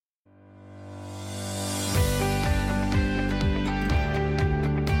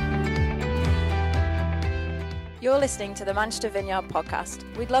You're listening to the Manchester Vineyard podcast.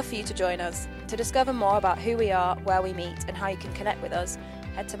 We'd love for you to join us. To discover more about who we are, where we meet, and how you can connect with us,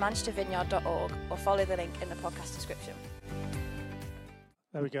 head to manchestervineyard.org or follow the link in the podcast description.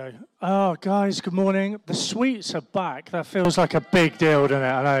 There we go. Oh, guys, good morning. The sweets are back. That feels like a big deal, doesn't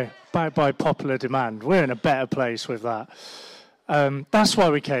it? I know. Back by popular demand. We're in a better place with that. That's why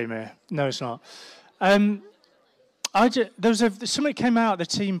we came here. No, it's not. Something came out. The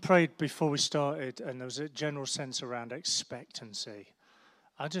team prayed before we started, and there was a general sense around expectancy.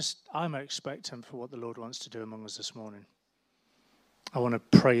 I'm expectant for what the Lord wants to do among us this morning. I want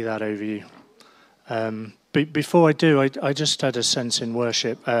to pray that over you. Before I do, I just had a sense in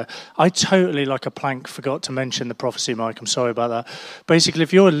worship. I totally, like a plank, forgot to mention the prophecy mic. I'm sorry about that. Basically,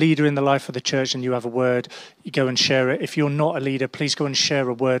 if you're a leader in the life of the church and you have a word, you go and share it. If you're not a leader, please go and share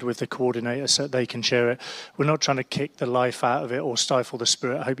a word with the coordinator so that they can share it. We're not trying to kick the life out of it or stifle the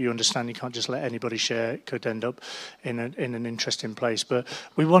spirit. I hope you understand you can't just let anybody share. It could end up in an interesting place. But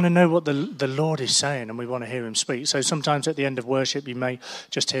we want to know what the Lord is saying, and we want to hear him speak. So sometimes at the end of worship, you may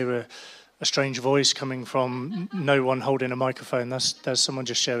just hear a strange voice coming from no one holding a microphone. There's someone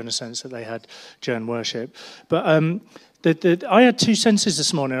just sharing a sense that they had during worship. But I had two senses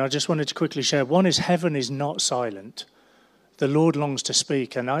this morning I just wanted to quickly share. One is heaven is not silent. The Lord longs to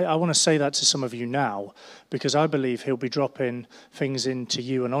speak. And I want to say that to some of you now, because I believe he'll be dropping things into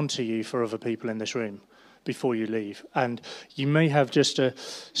you and onto you for other people in this room before you leave. And you may have just a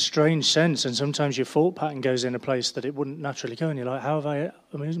strange sense, and sometimes your thought pattern goes in a place that it wouldn't naturally go, and you're like,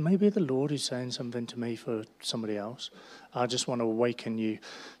 maybe the Lord is saying something to me for somebody else. I just want to awaken you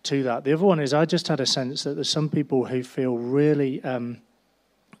to that. The other one is I just had a sense that there's some people who feel really,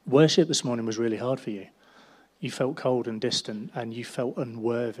 worship this morning was really hard for you. You felt cold and distant, and you felt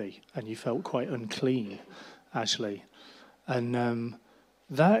unworthy, and you felt quite unclean, actually. And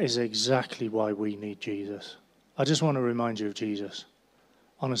that is exactly why we need Jesus. I just want to remind you of Jesus.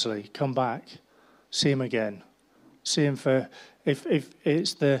 Honestly, come back, see him again. See him for, if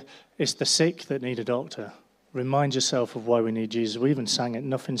it's the sick that need a doctor, remind yourself of why we need Jesus. We even sang it,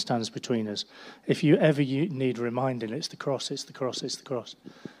 nothing stands between us. If you ever need reminding, it's the cross, it's the cross, it's the cross.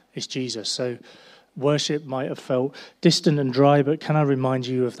 It's Jesus. So worship might have felt distant and dry, but can I remind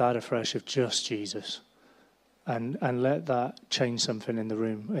you of that afresh, of just Jesus? And let that change something in the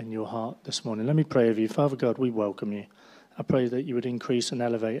room, in your heart this morning. Let me pray of you. Father God, we welcome you. I pray that you would increase and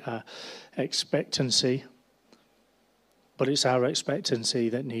elevate our expectancy. But it's our expectancy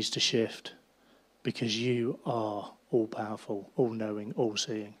that needs to shift, because you are all-powerful, all-knowing,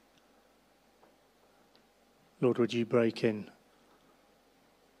 all-seeing. Lord, would you break in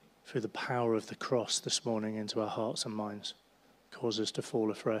through the power of the cross this morning into our hearts and minds. Cause us to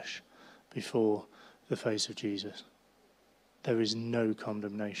fall afresh before the face of Jesus. There is no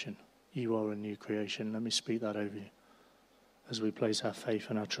condemnation. You are a new creation. Let me speak that over you as we place our faith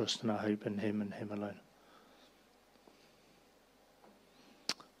and our trust and our hope in him and him alone.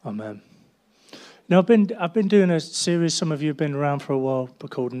 Amen. Now, I've been doing a series, some of you have been around for a while,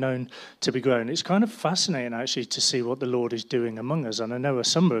 called Known to be Grown. It's kind of fascinating, actually, to see what the Lord is doing among us. And I know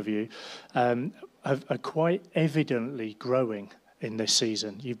some of you are quite evidently growing in this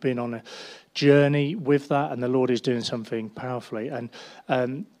season. You've been on a journey with that, and the Lord is doing something powerfully. And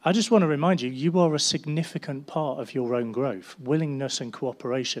I just want to remind you, you are a significant part of your own growth. Willingness and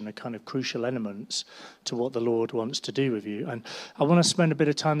cooperation are kind of crucial elements to what the Lord wants to do with you. And I want to spend a bit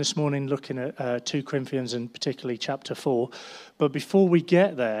of time this morning looking at 2 Corinthians and particularly chapter 4. But before we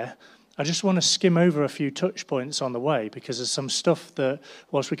get there, I just want to skim over a few touch points on the way, because there's some stuff that,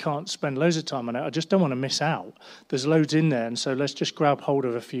 whilst we can't spend loads of time on it, I just don't want to miss out. There's loads in there, and so let's just grab hold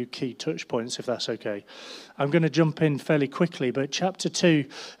of a few key touch points, if that's okay. I'm going to jump in fairly quickly, but chapter 2,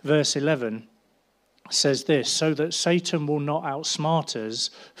 verse 11 says this: so that Satan will not outsmart us,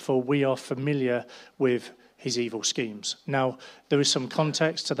 for we are familiar with his evil schemes. Now, there is some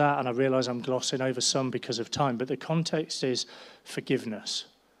context to that, and I realise I'm glossing over some because of time, but the context is forgiveness.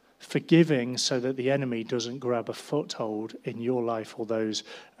 Forgiving so that the enemy doesn't grab a foothold in your life or those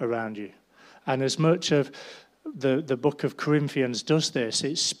around you. And as much of the book of Corinthians does this,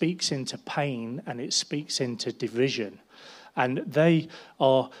 it speaks into pain and it speaks into division. And they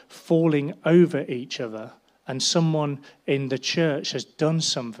are falling over each other, and someone in the church has done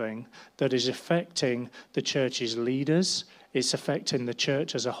something that is affecting the church's leaders, it's affecting the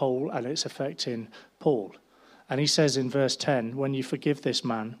church as a whole, and it's affecting Paul. And he says in verse 10, when you forgive this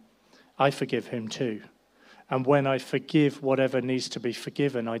man, I forgive him too. And when I forgive whatever needs to be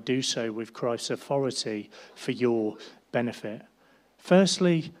forgiven, I do so with Christ's authority for your benefit.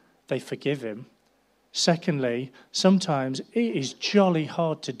 Firstly, they forgive him. Secondly, sometimes it is jolly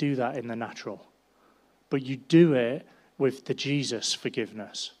hard to do that in the natural. but you do it with the Jesus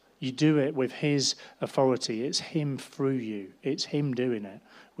forgiveness. You do it with his authority. It's him through you. It's him doing it.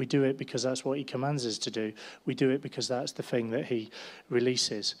 We do it because that's what he commands us to do. We do it because that's the thing that he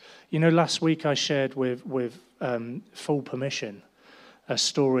releases. You know, last week I shared with full permission a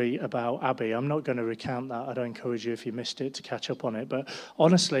story about Abby. I'm not going to recount that. I'd encourage you, if you missed it, to catch up on it. But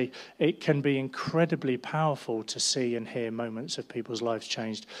honestly, it can be incredibly powerful to see and hear moments of people's lives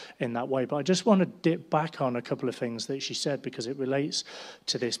changed in that way. But I just want to dip back on a couple of things that she said because it relates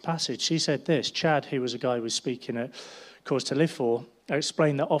to this passage. She said this. Chad, who was a guy who was speaking at Cause to Live For,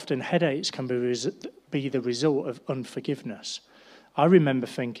 explained that often headaches can be the result of unforgiveness. I remember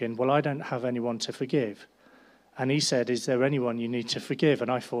thinking, well, I don't have anyone to forgive. And he said, is there anyone you need to forgive? And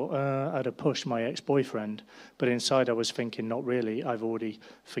I thought, I'd have pushed my ex-boyfriend. But inside I was thinking, not really, I've already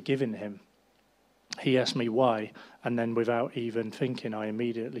forgiven him. He asked me why, and then without even thinking, I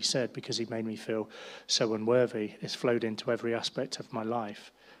immediately said, because he made me feel so unworthy. It's flowed into every aspect of my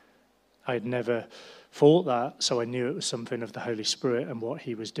life. I had never thought that, so I knew it was something of the Holy Spirit and what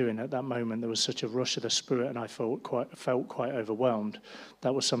he was doing. At that moment, there was such a rush of the Spirit, and I felt quite overwhelmed.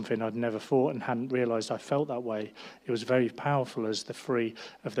 That was something I'd never thought and hadn't realized I felt that way. It was very powerful as the three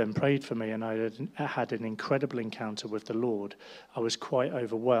of them prayed for me, and I had an incredible encounter with the Lord. I was quite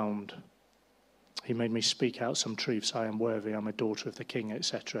overwhelmed. He made me speak out some truths. I am worthy, I'm a daughter of the King,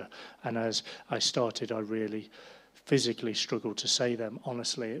 etc. And as I started, I really physically struggled to say them.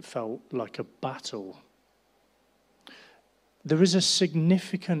 Honestly, it felt like a battle. There is a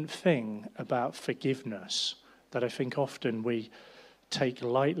significant thing about forgiveness that I think often we take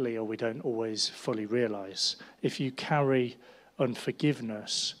lightly or we don't always fully realize. If you carry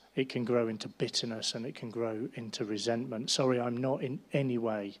unforgiveness, it can grow into bitterness and it can grow into resentment. Sorry, I'm not in any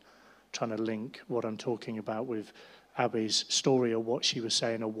way trying to link what I'm talking about with Abby's story or what she was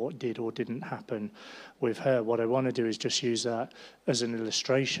saying or what did or didn't happen with her. What I want to do is just use that as an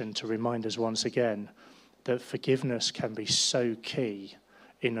illustration to remind us once again that forgiveness can be so key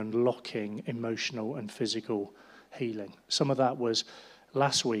in unlocking emotional and physical healing. Some of that was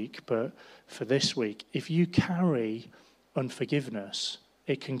last week, but for this week, if you carry unforgiveness,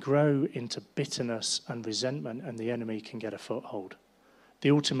 it can grow into bitterness and resentment, and the enemy can get a foothold.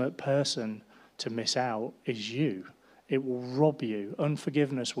 The ultimate person to miss out is you. It will rob you.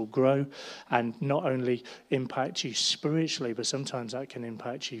 Unforgiveness will grow and not only impact you spiritually, but sometimes that can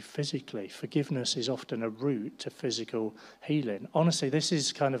impact you physically. Forgiveness is often a route to physical healing. Honestly, this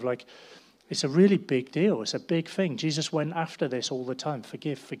is kind of like, it's a really big deal. It's a big thing. Jesus went after this all the time.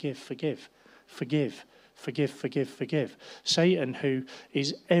 Forgive, forgive, forgive. Forgive, forgive, forgive, forgive. Satan, who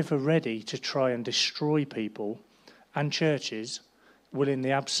is ever ready to try and destroy people and churches, will, in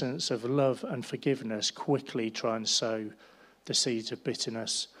the absence of love and forgiveness, quickly try and sow the seeds of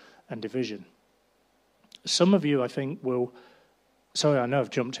bitterness and division. Some of you, I think, will, sorry, I know I've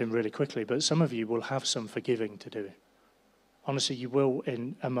jumped in really quickly, but some of you will have some forgiving to do. Honestly, you will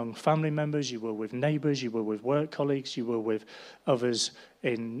among family members, you will with neighbours, you will with work colleagues, you will with others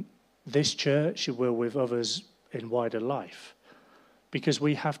in this church, you will with others in wider life. Because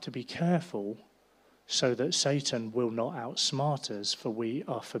we have to be careful so that Satan will not outsmart us, for we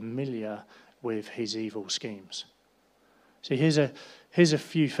are familiar with his evil schemes. See, here's a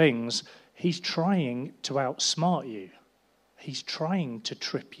few things. He's trying to outsmart you. He's trying to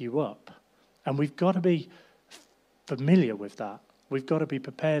trip you up. And we've got to be familiar with that. We've got to be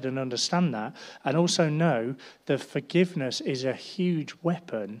prepared and understand that, and also know that forgiveness is a huge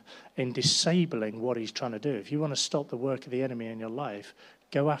weapon in disabling what he's trying to do. If you want to stop the work of the enemy in your life,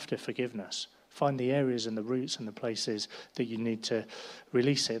 go after forgiveness. Find the areas and the roots and the places that you need to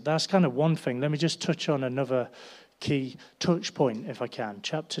release it. That's kind of one thing. Let me just touch on another key touch point, if I can.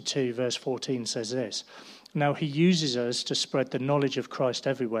 Chapter 2, verse 14 says this. Now he uses us to spread the knowledge of Christ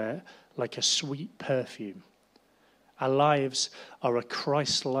everywhere like a sweet perfume. Our lives are a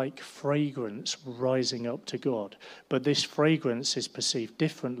Christ-like fragrance rising up to God. But this fragrance is perceived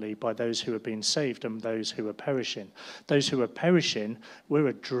differently by those who are being saved and those who are perishing. Those who are perishing, we're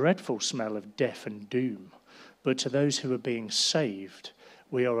a dreadful smell of death and doom. But to those who are being saved,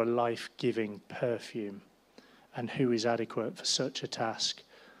 we are a life-giving perfume. And who is adequate for such a task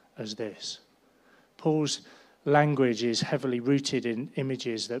as this? Paul's language is heavily rooted in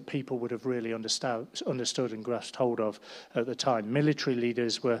images that people would have really understood and grasped hold of at the time. Military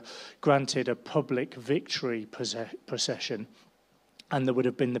leaders were granted a public victory procession, and there would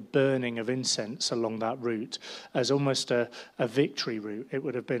have been the burning of incense along that route as almost a victory route. It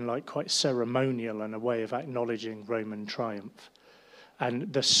would have been like quite ceremonial and a way of acknowledging Roman triumph.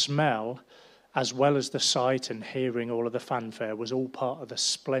 And the smell, as well as the sight and hearing all of the fanfare, was all part of the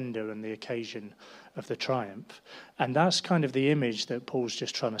splendor and the occasion of the triumph. And that's kind of the image that Paul's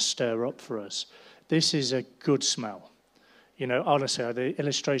just trying to stir up for us. This is a good smell. You know, honestly, the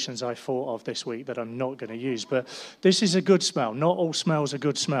illustrations I thought of this week that I'm not going to use, but this is a good smell. Not all smells are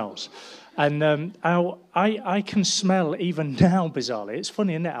good smells. And I can smell, even now, bizarrely, it's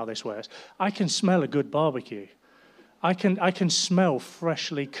funny, isn't it, how this works? I can smell a good barbecue. I can smell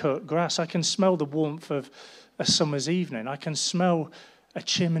freshly cut grass. I can smell the warmth of a summer's evening. I can smell a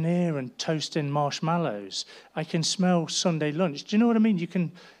chimney and toasting marshmallows. I can smell Sunday lunch. Do you know what I mean?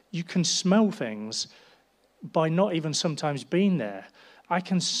 You can smell things by not even sometimes being there. I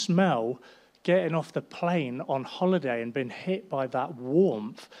can smell getting off the plane on holiday and being hit by that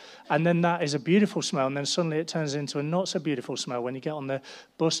warmth. And then that is a beautiful smell. And then suddenly it turns into a not so beautiful smell when you get on the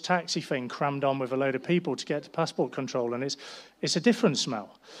bus taxi thing crammed on with a load of people to get to passport control. And it's a different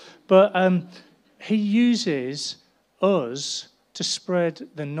smell. But he uses us to spread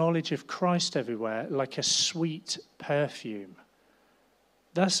the knowledge of Christ everywhere like a sweet perfume.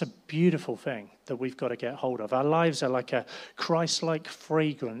 That's a beautiful thing that we've got to get hold of. Our lives are like a Christ-like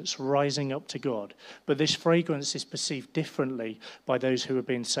fragrance rising up to God. But this fragrance is perceived differently by those who are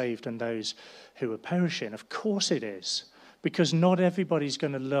being saved and those who are perishing. Of course it is. Because not everybody's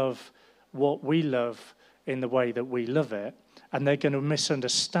going to love what we love in the way that we love it. And they're going to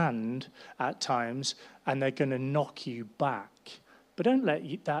misunderstand at times. And they're going to knock you back. But don't let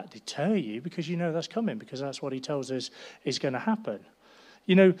that deter you, because you know that's coming. Because that's what he tells us is going to happen.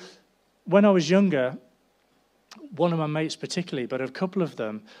 You know, when I was younger, one of my mates particularly, but a couple of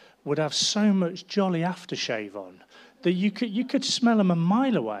them, would have so much jolly aftershave on that you could smell them a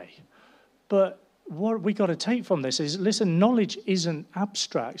mile away. But what we got to take from this is, listen, knowledge isn't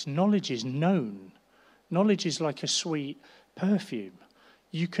abstract. Knowledge is known. Knowledge is like a sweet perfume.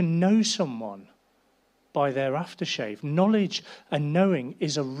 You can know someone by their aftershave. Knowledge and knowing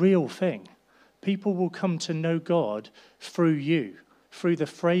is a real thing. People will come to know God through you, through the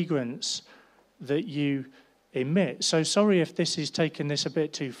fragrance that you emit. So sorry if this is taking this a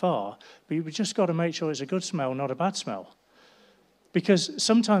bit too far, but you've just got to make sure it's a good smell, not a bad smell. Because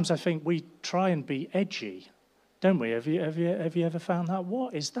sometimes I think we try and be edgy, don't we? Have you ever found that?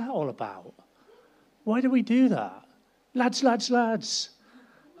 What is that all about? Why do we do that? Lads.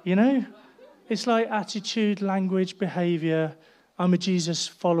 You know? It's like attitude, language, behaviour. I'm a Jesus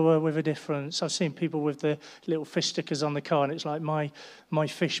follower with a difference. I've seen people with the little fish stickers on the car, and it's like my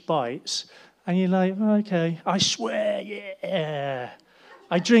fish bites. And you're like, okay, I swear, yeah.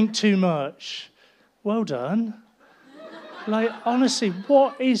 I drink too much. Well done. Like, honestly,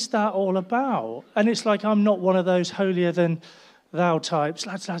 what is that all about? And it's like I'm not one of those holier than thou types.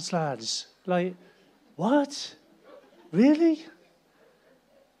 Lads. Like, what? Really?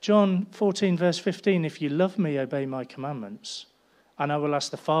 John 14, verse 15, if you love me, obey my commandments. And I will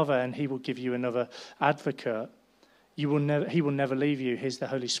ask the Father, and he will give you another advocate. He will never leave you. He's the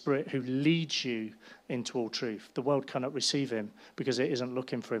Holy Spirit who leads you into all truth. The world cannot receive him because it isn't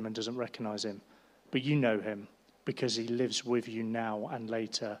looking for him and doesn't recognize him. But you know him because he lives with you now and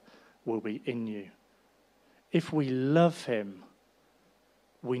later will be in you. If we love him,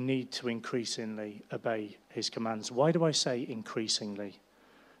 we need to increasingly obey his commands. Why do I say increasingly?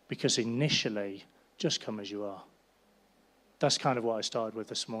 Because initially, just come as you are. That's kind of what I started with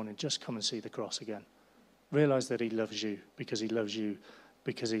this morning. Just come and see the cross again. Realize that he loves you because he loves you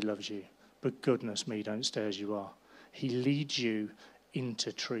because he loves you. But goodness me, don't stay as you are. He leads you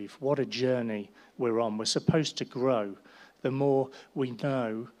into truth. What a journey we're on. We're supposed to grow. The more we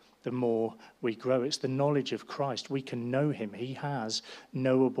know, the more we grow. It's the knowledge of Christ. We can know him. He has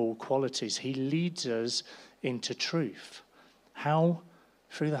knowable qualities. He leads us into truth. How?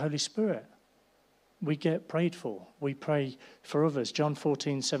 Through the Holy Spirit. We get prayed for. We pray for others. John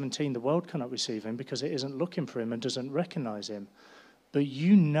 14:17, the world cannot receive him because it isn't looking for him and doesn't recognize him. But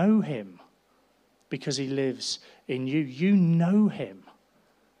you know him because he lives in you. You know him.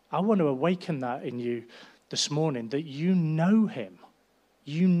 I want to awaken that in you this morning, that you know him.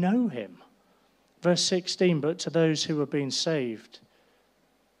 You know him. Verse 16, but to those who are being saved,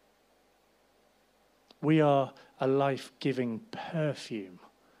 we are a life-giving perfume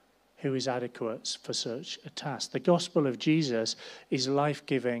who is adequate for such a task. The gospel of Jesus is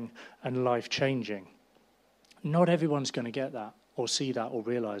life-giving and life-changing. Not everyone's going to get that or see that or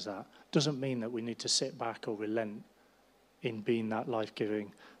realize that. Doesn't mean that we need to sit back or relent in being that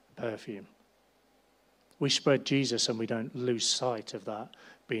life-giving perfume. We spread Jesus and we don't lose sight of that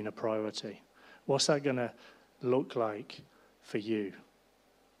being a priority. What's that going to look like for you?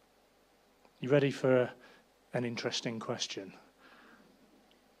 You ready for an interesting question?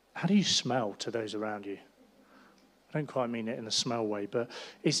 How do you smell to those around you? I don't quite mean it in a smell way, but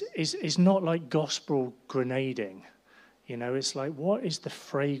it's not like gospel grenading. You know, it's like, what is the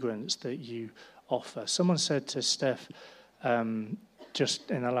fragrance that you offer? Someone said to Steph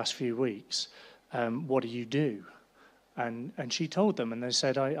just in the last few weeks, what do you do? And she told them, and they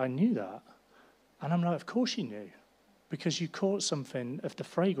said, I knew that. And I'm like, of course you knew, because you caught something of the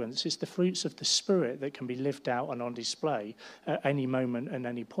fragrance. It's the fruits of the Spirit that can be lived out and on display at any moment and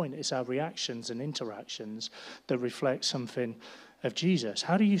any point. It's our reactions and interactions that reflect something of Jesus.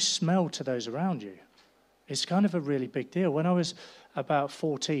 How do you smell to those around you? It's kind of a really big deal. When I was about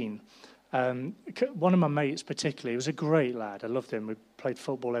 14, one of my mates particularly, he was a great lad. I loved him. We played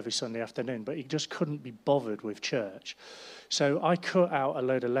football every Sunday afternoon, but he just couldn't be bothered with church. So I cut out a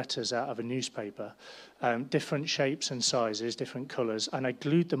load of letters out of a newspaper, different shapes and sizes, different colours, and I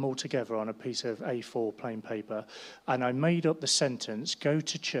glued them all together on a piece of A4 plain paper, and I made up the sentence, "Go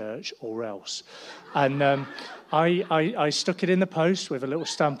to church or else." And I stuck it in the post with a little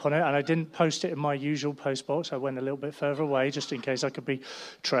stamp on it, and I didn't post it in my usual post box. I went a little bit further away just in case I could be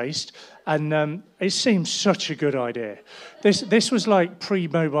traced. And it seemed such a good idea. This was like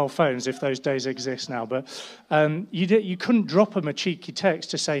pre-mobile phones, if those days exist now. But you couldn't drop them a cheeky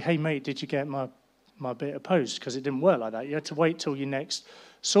text to say, "Hey, mate, did you get my bit of post?" Because it didn't work like that. You had to wait till you next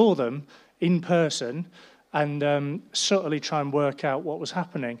saw them in person and subtly try and work out what was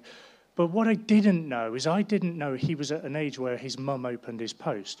happening. But what I didn't know is I didn't know he was at an age where his mum opened his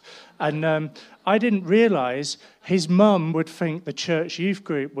post. And I didn't realise his mum would think the church youth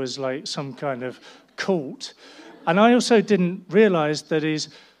group was like some kind of cult. And I also didn't realise that his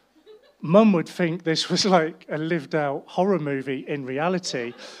mum would think this was like a lived-out horror movie in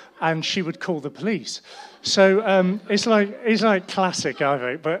reality, and she would call the police. So it's like classic, I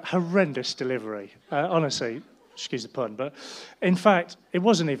think, but horrendous delivery, honestly. Excuse the pun, but in fact, it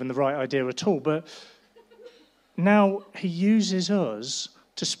wasn't even the right idea at all. But now he uses us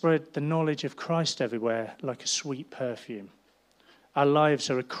to spread the knowledge of Christ everywhere like a sweet perfume. Our lives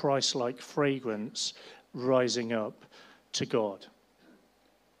are a Christ-like fragrance rising up to God.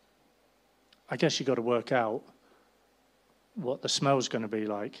 I guess you've got to work out what the smell's going to be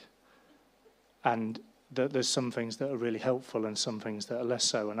like, and that there's some things that are really helpful and some things that are less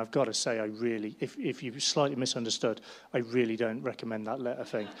so. And I've got to say, if you've slightly misunderstood, I really don't recommend that letter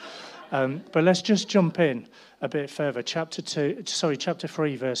thing. But let's just jump in a bit further. Chapter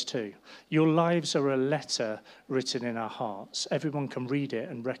 3, verse 2. Your lives are a letter written in our hearts. Everyone can read it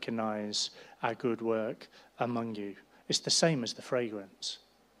and recognize our good work among you. It's the same as the fragrance.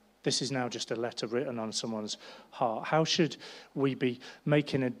 This is now just a letter written on someone's heart. How should we be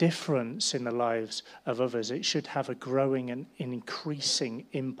making a difference in the lives of others? It should have a growing and increasing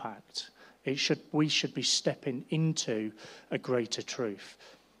impact. We should be stepping into a greater truth.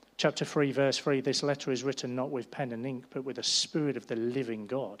 Chapter 3, verse 3, this letter is written not with pen and ink, but with the Spirit of the living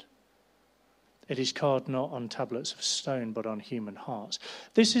God. It is carved not on tablets of stone, but on human hearts.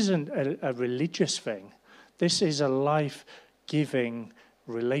 This isn't a religious thing. This is a life-giving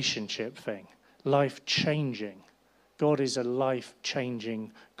relationship thing, life-changing. God is a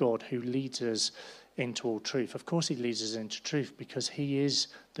life-changing God who leads us into all truth. Of course he leads us into truth because he is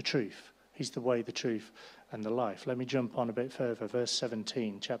the truth. He's the way, the truth, and the life. Let me jump on a bit further. Verse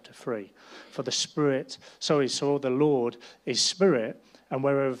 17, chapter 3. So the Lord is Spirit, and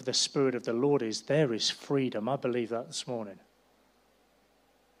wherever the Spirit of the Lord is, there is freedom. I believe that this morning.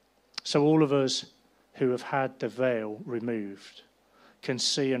 So all of us who have had the veil removed can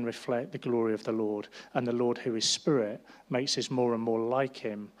see and reflect the glory of the Lord. And the Lord, who is Spirit, makes us more and more like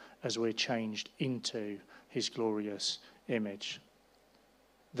him as we're changed into his glorious image.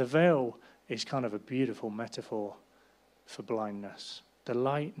 The veil is kind of a beautiful metaphor for blindness. The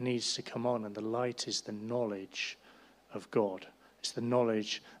light needs to come on, and the light is the knowledge of God. It's the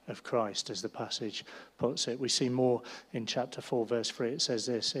knowledge of Christ, as the passage puts it. We see more in chapter 4, verse 3. It says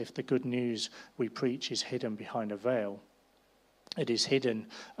this: if the good news we preach is hidden behind a veil, it is hidden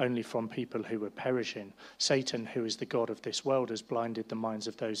only from people who are perishing. Satan, who is the god of this world, has blinded the minds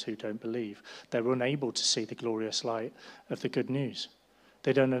of those who don't believe. They're unable to see the glorious light of the good news.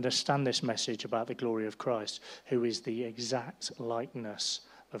 They don't understand this message about the glory of Christ, who is the exact likeness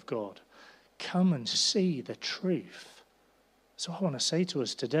of God. Come and see the truth. So I want to say to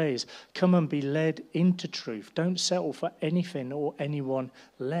us today is, come and be led into truth. Don't settle for anything or anyone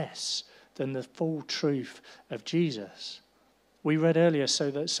less than the full truth of Jesus. We read earlier, so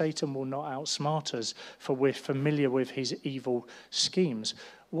that Satan will not outsmart us, for we're familiar with his evil schemes.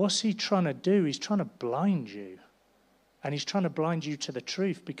 What's he trying to do? He's trying to blind you. And he's trying to blind you to the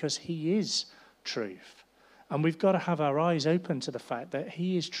truth because he is truth. And we've got to have our eyes open to the fact that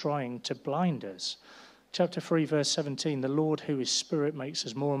he is trying to blind us. Chapter 3, verse 17, the Lord who is Spirit makes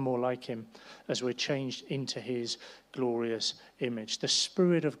us more and more like him as we're changed into his glorious image. The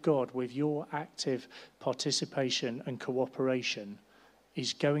Spirit of God, with your active participation and cooperation,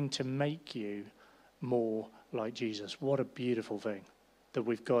 is going to make you more like Jesus. What a beautiful thing that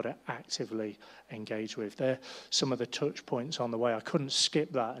we've got to actively engage with. There are some of the touch points on the way. I couldn't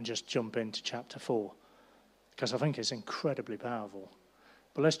skip that and just jump into chapter 4 because I think it's incredibly powerful.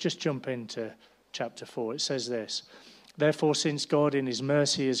 But let's just jump into chapter 4. It says this: therefore, since God in his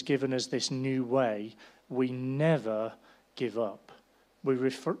mercy has given us this new way, we never give up. We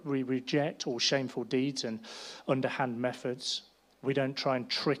reject all shameful deeds and underhand methods. We don't try and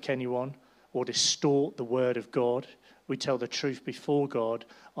trick anyone or distort the word of God. We tell the truth before God,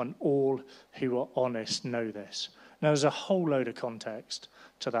 and all who are honest know this. Now, there's a whole load of context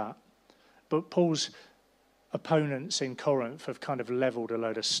to that. But Paul's opponents in Corinth have kind of leveled a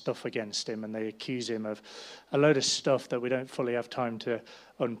load of stuff against him, and they accuse him of a load of stuff that we don't fully have time to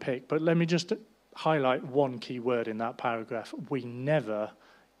unpick. But let me just highlight one key word in that paragraph. We never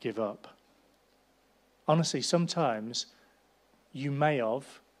give up. Honestly, sometimes you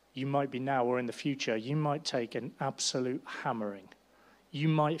might be now or in the future, you might take an absolute hammering. You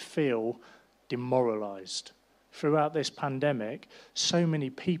might feel demoralized. Throughout this pandemic, so many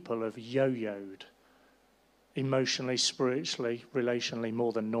people have yo-yoed emotionally, spiritually, relationally,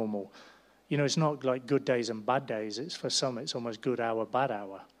 more than normal. You know, it's not like good days and bad days. It's for some, it's almost good hour, bad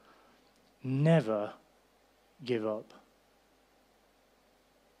hour. Never give up.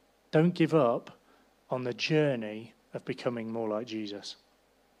 Don't give up on the journey of becoming more like Jesus.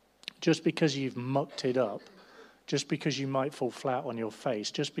 Just because you've mucked it up, just because you might fall flat on your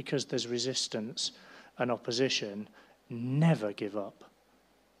face, just because there's resistance and opposition, never give up.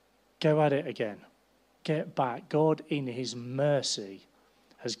 Go at it again. Get back. God, in his mercy,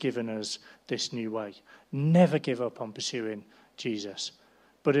 has given us this new way. Never give up on pursuing Jesus.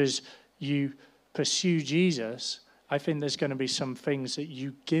 But as you pursue Jesus, I think there's going to be some things that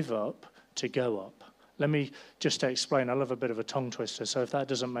you give up to go up. Let me just explain. I love a bit of a tongue twister, so if that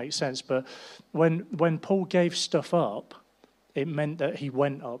doesn't make sense. But when Paul gave stuff up, it meant that he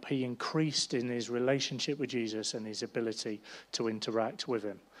went up. He increased in his relationship with Jesus and his ability to interact with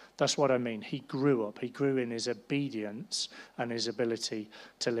him. That's what I mean. He grew up. He grew in his obedience and his ability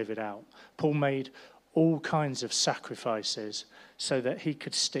to live it out. Paul made all kinds of sacrifices so that he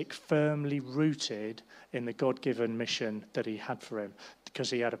could stick firmly rooted in the God-given mission that he had for him, because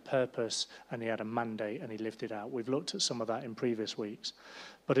he had a purpose and he had a mandate and he lived it out. We've looked at some of that in previous weeks.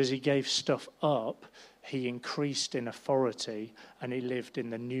 But as he gave stuff up, he increased in authority and he lived in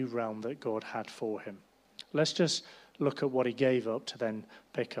the new realm that God had for him. Let's just look at what he gave up to then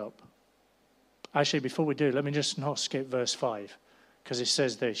pick up. Actually, before we do, let me just not skip verse 5, because it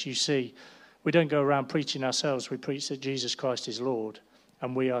says this. You see, we don't go around preaching ourselves. We preach that Jesus Christ is Lord,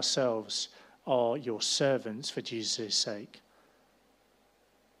 and we ourselves are your servants for Jesus' sake.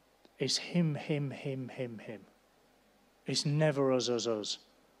 It's him, him, him, him, him. It's never us, us, us.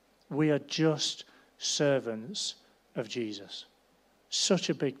 We are just servants of Jesus. Such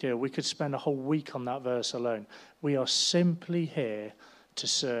a big deal. We could spend a whole week on that verse alone. We are simply here to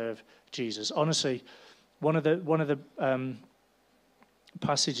serve Jesus. Honestly, one of the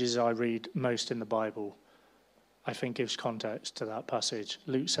passages I read most in the Bible, I think gives context to that passage.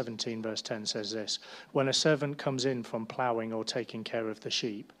 Luke 17 verse 10 says this: when a servant comes in from ploughing or taking care of the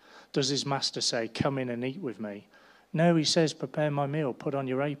sheep, does his master say, come in and eat with me? No, he says, prepare my meal, put on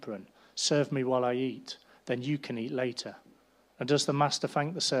your apron, serve me while I eat, then you can eat later. And does the master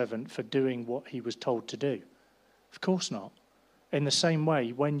thank the servant for doing what he was told to do? Of course not. In the same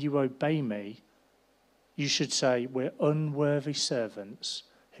way, when you obey me, you should say, we're unworthy servants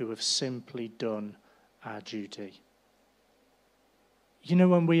who have simply done our duty. You know,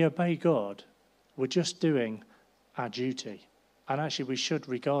 when we obey God, we're just doing our duty. And actually, we should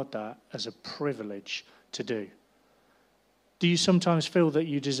regard that as a privilege to do. Do you sometimes feel that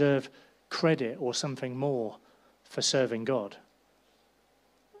you deserve credit or something more for serving God?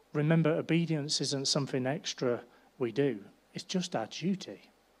 Remember, obedience isn't something extra we do. It's just our duty.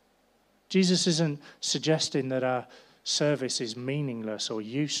 Jesus isn't suggesting that our service is meaningless or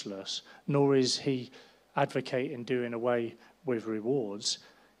useless, nor is he advocating doing away with rewards.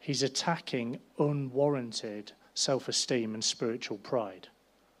 He's attacking unwarranted self-esteem and spiritual pride.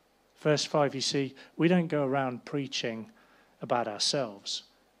 Verse 5, you see, we don't go around preaching about ourselves.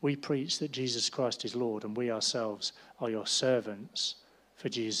 We preach that Jesus Christ is Lord, and we ourselves are your servants for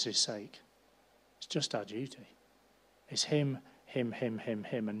Jesus' sake. It's just our duty. It's him, him, him, him,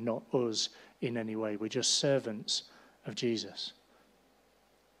 him, and not us in any way. We're just servants of Jesus.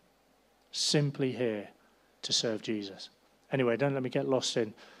 Simply here to serve Jesus. Anyway, don't let me get lost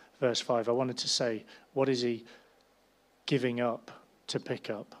in verse 5. I wanted to say, what is he giving up to pick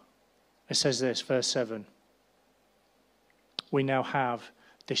up? It says this, verse 7. We now have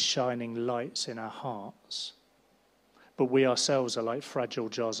this shining lights in our hearts, but we ourselves are like fragile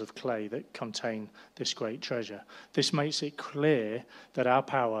jars of clay that contain this great treasure. This makes it clear that our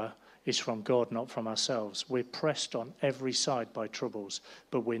power is from God, not from ourselves. We're pressed on every side by troubles,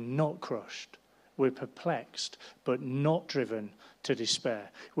 but we're not crushed. We're perplexed, but not driven to despair.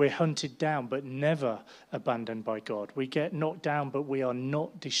 We're hunted down, but never abandoned by God. We get knocked down, but we are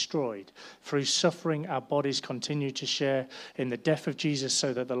not destroyed. Through suffering, our bodies continue to share in the death of Jesus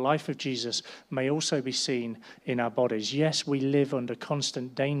so that the life of Jesus may also be seen in our bodies. Yes, we live under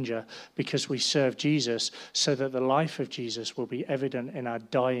constant danger because we serve Jesus so that the life of Jesus will be evident in our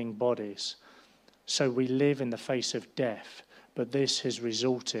dying bodies. So we live in the face of death, but this has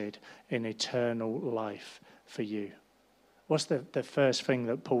resulted in eternal life for you. What's the first thing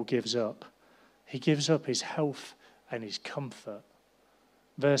that Paul gives up? He gives up his health and his comfort.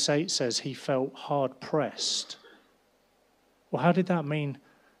 Verse 8 says he felt hard pressed. Well, how did that mean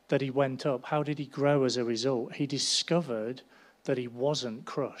that he went up? How did he grow as a result? He discovered that he wasn't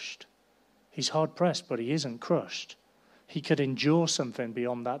crushed. He's hard pressed, but he isn't crushed. He could endure something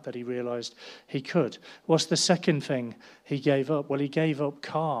beyond that he realized he could. What's the second thing he gave up? Well, he gave up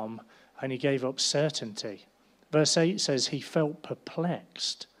calm and he gave up certainty. Verse 8 says he felt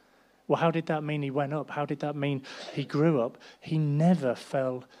perplexed. Well, how did that mean he went up? How did that mean he grew up? He never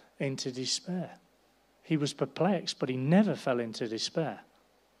fell into despair. He was perplexed, but he never fell into despair.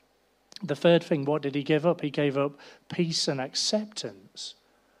 The third thing, what did he give up? He gave up peace and acceptance.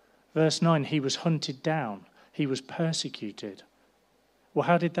 Verse 9, he was hunted down. He was persecuted. Well,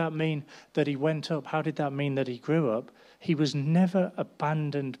 how did that mean that he went up? How did that mean that he grew up? He was never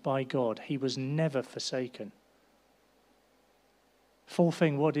abandoned by God. He was never forsaken. Fourth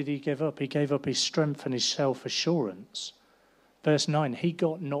thing, what did he give up? He gave up his strength and his self-assurance. Verse 9, he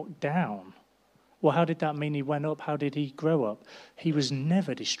got knocked down. Well, how did that mean he went up? How did he grow up? He was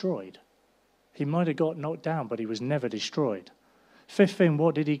never destroyed. He might have got knocked down, but he was never destroyed. Fifth thing,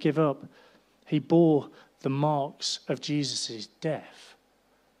 what did he give up? He bore the marks of Jesus' death.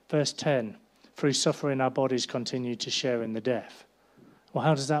 Verse 10, through suffering our bodies continue to share in the death. Well,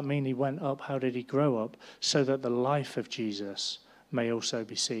 how does that mean he went up? How did he grow up? So that the life of Jesus may also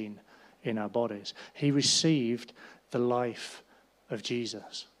be seen in our bodies. He received the life of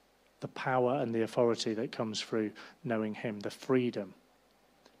Jesus, the power and the authority that comes through knowing him, the freedom.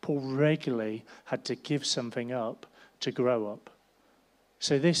 Paul regularly had to give something up to grow up.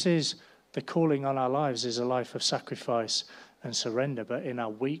 So this is the calling on our lives, is a life of sacrifice and surrender, but in our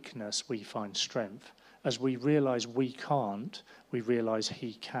weakness we find strength. As we realize we can't, we realize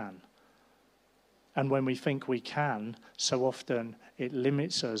he can. And when we think we can, so often it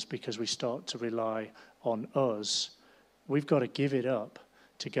limits us because we start to rely on us. We've got to give it up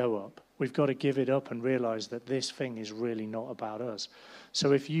to go up. We've got to give it up and realize that this thing is really not about us.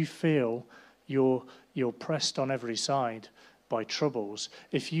 So if you feel you're pressed on every side by troubles,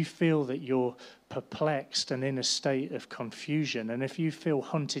 if you feel that you're perplexed and in a state of confusion, and if you feel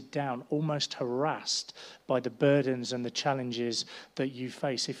hunted down, almost harassed by the burdens and the challenges that you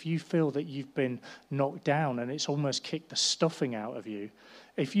face, if you feel that you've been knocked down and it's almost kicked the stuffing out of you,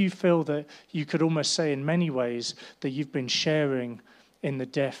 if you feel that you could almost say in many ways that you've been sharing in the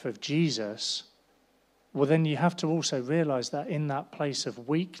death of Jesus, well, then you have to also realize that in that place of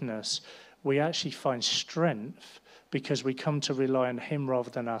weakness, we actually find strength because we come to rely on him rather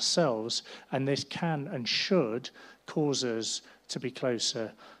than ourselves, and this can and should cause us to be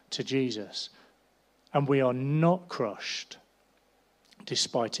closer to Jesus. And we are not crushed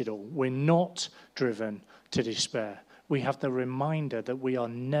despite it all. We're not driven to despair. We have the reminder that we are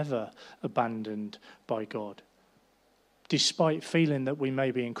never abandoned by God. Despite feeling that we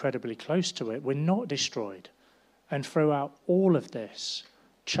may be incredibly close to it, we're not destroyed. And throughout all of this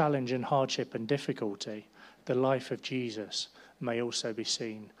challenge and hardship and difficulty, the life of Jesus may also be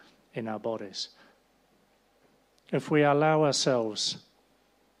seen in our bodies. If we allow ourselves,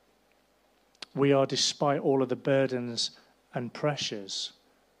 we are, despite all of the burdens and pressures,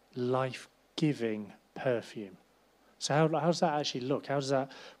 life-giving perfume. So how does that actually look? How does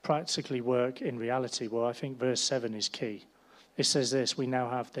that practically work in reality? Well, I think verse 7 is key. It says this, we now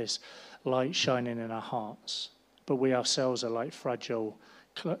have this light shining in our hearts, but we ourselves are like fragile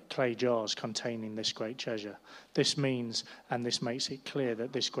clay jars containing this great treasure. This means, and this makes it clear,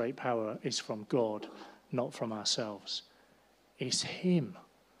 that this great power is from God, not from ourselves. It's him.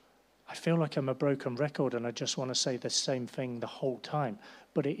 I feel like I'm a broken record and I just want to say the same thing the whole time,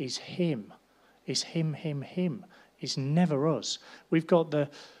 but it is him. It's him, him, him. It's never us. We've got the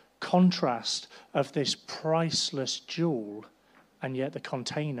contrast of this priceless jewel and yet the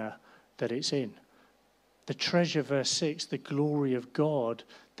container that it's in. The treasure, verse 6, the glory of God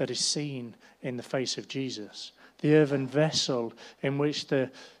that is seen in the face of Jesus. The earthen vessel in which the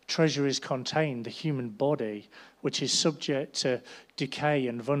treasure is contained, the human body, which is subject to decay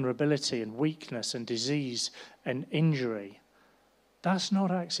and vulnerability and weakness and disease and injury. That's not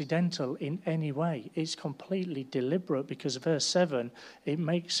accidental in any way. It's completely deliberate because verse 7, it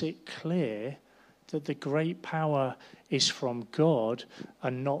makes it clear that the great power is from God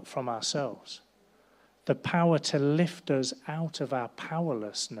and not from ourselves. The power to lift us out of our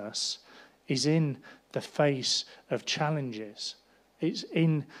powerlessness is in the face of challenges. It's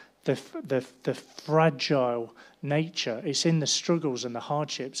in the fragile nature. It's in the struggles and the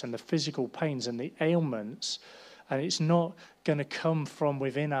hardships and the physical pains and the ailments. And it's not going to come from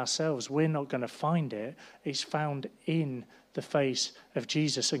within ourselves. We're not going to find it. It's found in the face of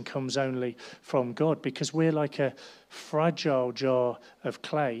Jesus and comes only from God, because we're like a fragile jar of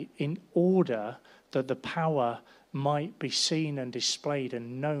clay in order that the power might be seen and displayed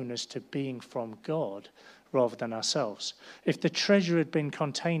and known as to being from God rather than ourselves. If the treasure had been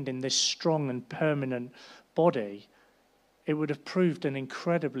contained in this strong and permanent body, it would have proved an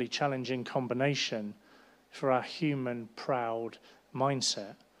incredibly challenging combination for our human, proud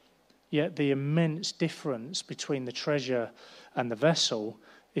mindset. Yet the immense difference between the treasure and the vessel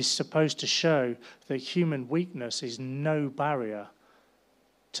is supposed to show that human weakness is no barrier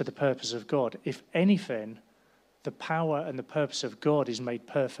to the purpose of God. If anything, the power and the purpose of God is made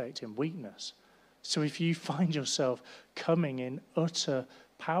perfect in weakness. So if you find yourself coming in utter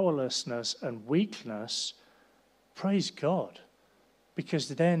powerlessness and weakness, praise God, because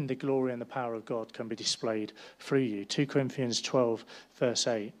then the glory and the power of God can be displayed through you. 2 Corinthians 12, verse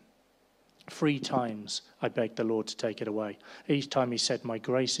 8. 3 times I begged the Lord to take it away. Each time he said, my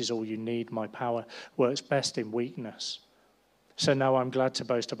grace is all you need. My power works best in weakness. So now I'm glad to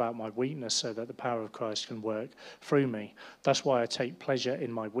boast about my weakness so that the power of Christ can work through me. That's why I take pleasure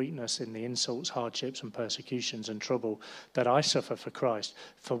in my weakness, in the insults, hardships, and persecutions and trouble that I suffer for Christ.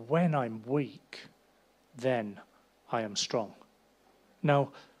 For when I'm weak, then I am strong.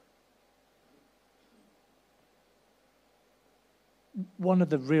 Now, one of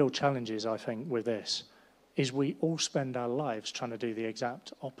the real challenges, I think, with this is we all spend our lives trying to do the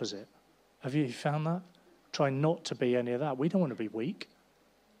exact opposite. Have you found that? Try not to be any of that. We don't want to be weak.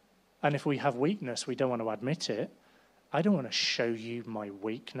 And if we have weakness, we don't want to admit it. I don't want to show you my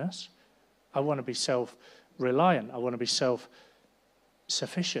weakness. I want to be self-reliant. I want to be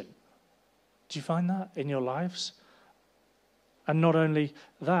self-sufficient. Do you find that in your lives? And not only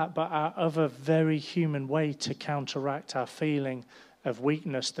that, but our other very human way to counteract our feeling of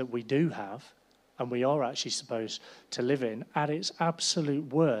weakness that we do have, and we are actually supposed to live in, at its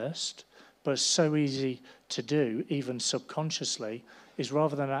absolute worst, but so easy to do, even subconsciously, is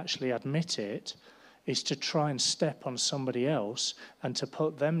rather than actually admit it, is to try and step on somebody else and to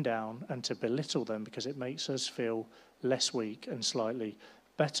put them down and to belittle them because it makes us feel less weak and slightly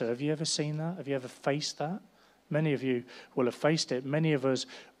better. Have you ever seen that? Have you ever faced that? Many of you will have faced it. Many of us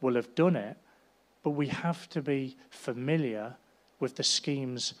will have done it. But we have to be familiar with the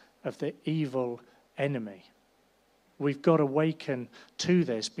schemes of the evil enemy. We've got to awaken to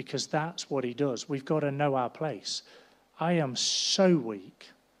this because that's what he does. We've got to know our place. I am so weak,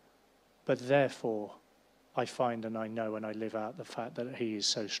 but therefore I find and I know and I live out the fact that he is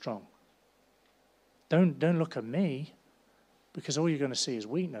so strong. Don't look at me because all you're going to see is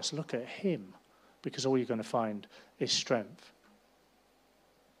weakness. Look at him because all you're going to find is strength.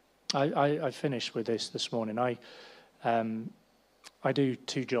 I finished with this morning. I do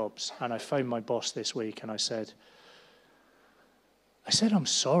 2 jobs, and I phoned my boss this week and I said, I'm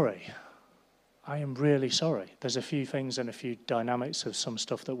sorry. I am really sorry. There's a few things and a few dynamics of some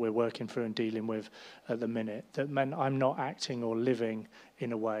stuff that we're working through and dealing with at the minute that meant I'm not acting or living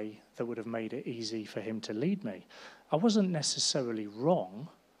in a way that would have made it easy for him to lead me. I wasn't necessarily wrong,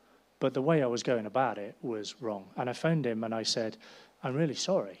 but the way I was going about it was wrong. And I phoned him and I said, I'm really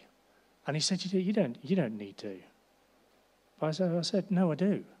sorry. And he said, you don't need to. But I said, no, I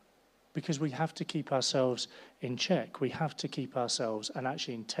do. Because we have to keep ourselves in check. We have to keep ourselves and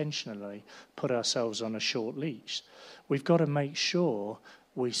actually intentionally put ourselves on a short leash. We've got to make sure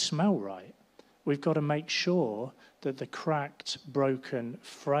we smell right. We've got to make sure that the cracked, broken,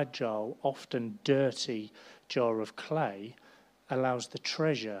 fragile, often dirty jar of clay allows the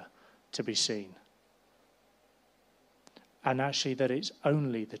treasure to be seen. And actually that it's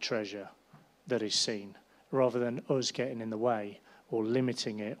only the treasure that is seen, rather than us getting in the way or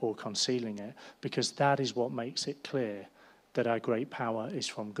limiting it or concealing it, because that is what makes it clear that our great power is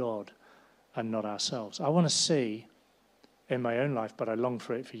from God and not ourselves. I want to see in my own life, but I long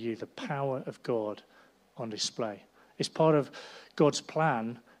for it for you, the power of God on display. It's part of God's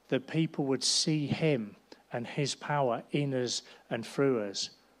plan that people would see him and his power in us and through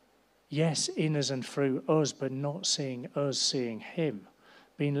us. Yes, in us and through us, but not seeing us, seeing him.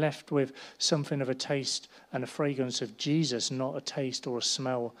 Being left with something of a taste and a fragrance of Jesus, not a taste or a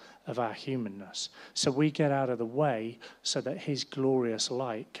smell of our humanness. So we get out of the way so that his glorious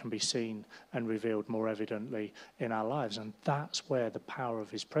light can be seen and revealed more evidently in our lives. And that's where the power of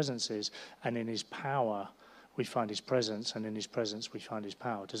his presence is. And in his power, we find his presence. And in his presence, we find his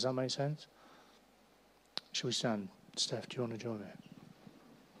power. Does that make sense? Shall we stand? Steph, do you want to join me?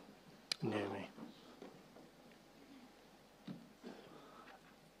 Near me.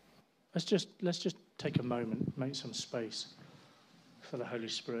 Let's just take a moment, make some space for the Holy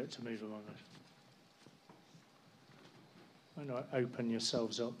Spirit to move among us. Why not open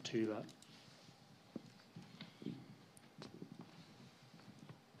yourselves up to that?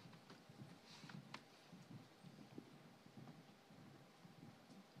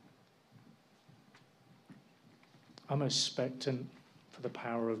 I'm expectant for the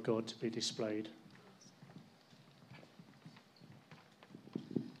power of God to be displayed.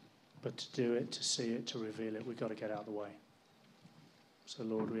 But to do it, to see it, to reveal it, we've got to get out of the way. So,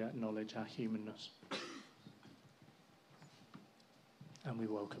 Lord, we acknowledge our humanness. And we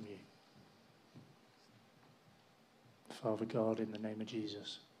welcome you. Father God, in the name of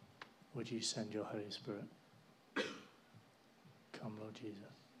Jesus, would you send your Holy Spirit? Come, Lord Jesus.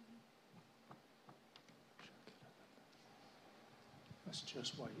 Let's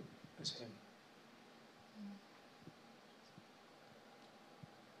just wait as him.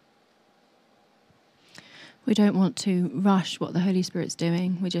 We don't want to rush what the Holy Spirit's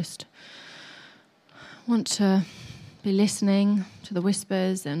doing. We just want to be listening to the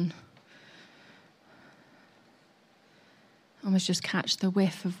whispers and almost just catch the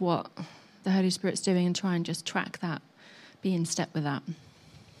whiff of what the Holy Spirit's doing and try and just track that, be in step with that.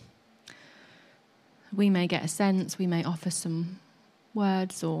 We may get a sense, we may offer some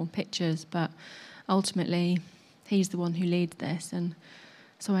words or pictures, but ultimately he's the one who leads this, and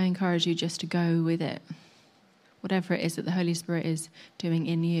so I encourage you just to go with it. Whatever it is that the Holy Spirit is doing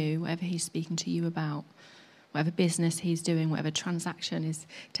in you, whatever he's speaking to you about, whatever business he's doing, whatever transaction is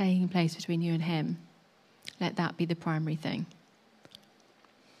taking place between you and him, let that be the primary thing.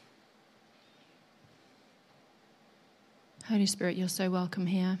 Holy Spirit, you're so welcome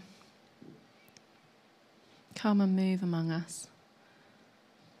here. Come and move among us.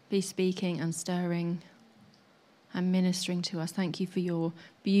 Be speaking and stirring and ministering to us. Thank you for your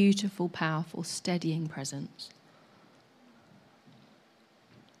beautiful, powerful, steadying presence.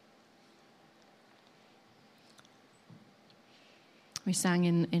 We sang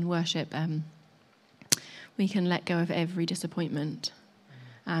in worship, we can let go of every disappointment.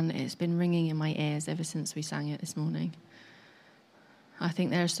 And it's been ringing in my ears ever since we sang it this morning. I think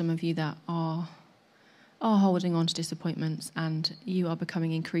there are some of you that are holding on to disappointments, and you are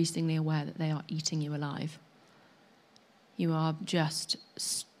becoming increasingly aware that they are eating you alive. You are just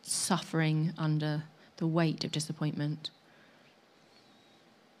suffering under the weight of disappointment.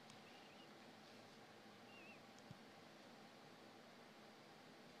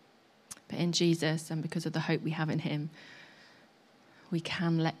 But in Jesus, and because of the hope we have in him, we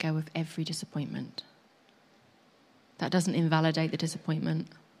can let go of every disappointment. That doesn't invalidate the disappointment.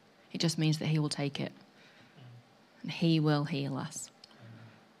 It just means that he will take it. And he will heal us.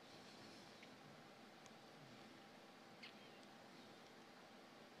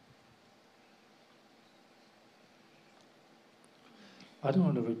 I don't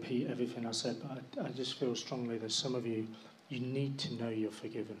want to repeat everything I said, but I just feel strongly that some of you need to know you're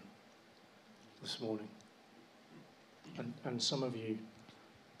forgiven this morning. And some of you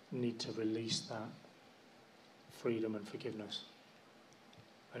need to release that freedom and forgiveness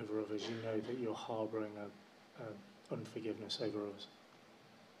over others. You know that you're harbouring a unforgiveness over others.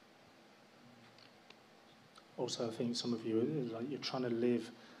 Also, I think some of you, like, you're trying to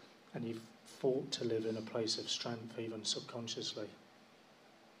live, and you've fought to live in a place of strength, even subconsciously.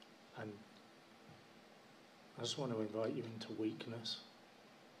 And I just want to invite you into weakness.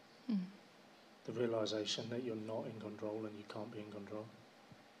 The realisation that you're not in control and you can't be in control.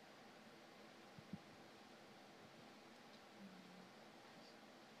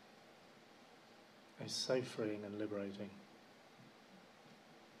 It's so freeing and liberating,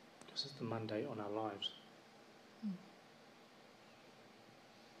 because it's the mandate on our lives.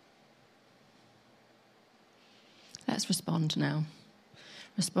 Let's respond now.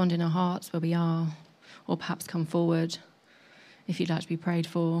 respond in our hearts where we are, or perhaps come forward if you'd like to be prayed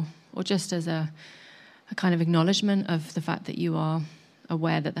for, or just as a kind of acknowledgement of the fact that you are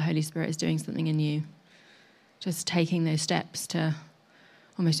aware that the Holy Spirit is doing something in you. Just taking those steps to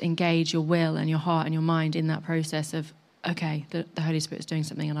almost engage your will and your heart and your mind in that process of, okay, the Holy Spirit is doing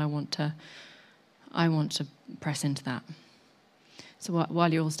something and I want to press into that. So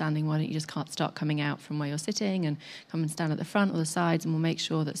while you're all standing, why don't you just start coming out from where you're sitting and come and stand at the front or the sides, and we'll make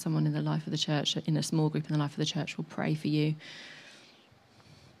sure that someone in the life of the church, in a small group in the life of the church, will pray for you.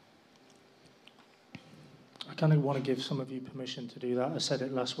 I kind of want to give some of you permission to do that. I said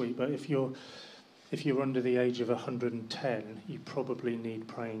it last week, but if you're under the age of 110, you probably need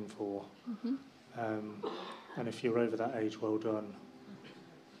praying for. Mm-hmm. And if you're over that age, well done.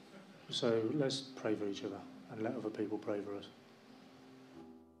 So let's pray for each other and let other people pray for us.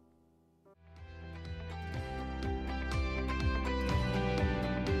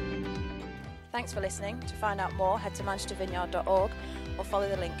 Thanks for listening. To find out more, head to manchestervineyard.org or follow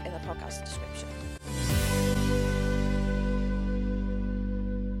the link in the podcast description.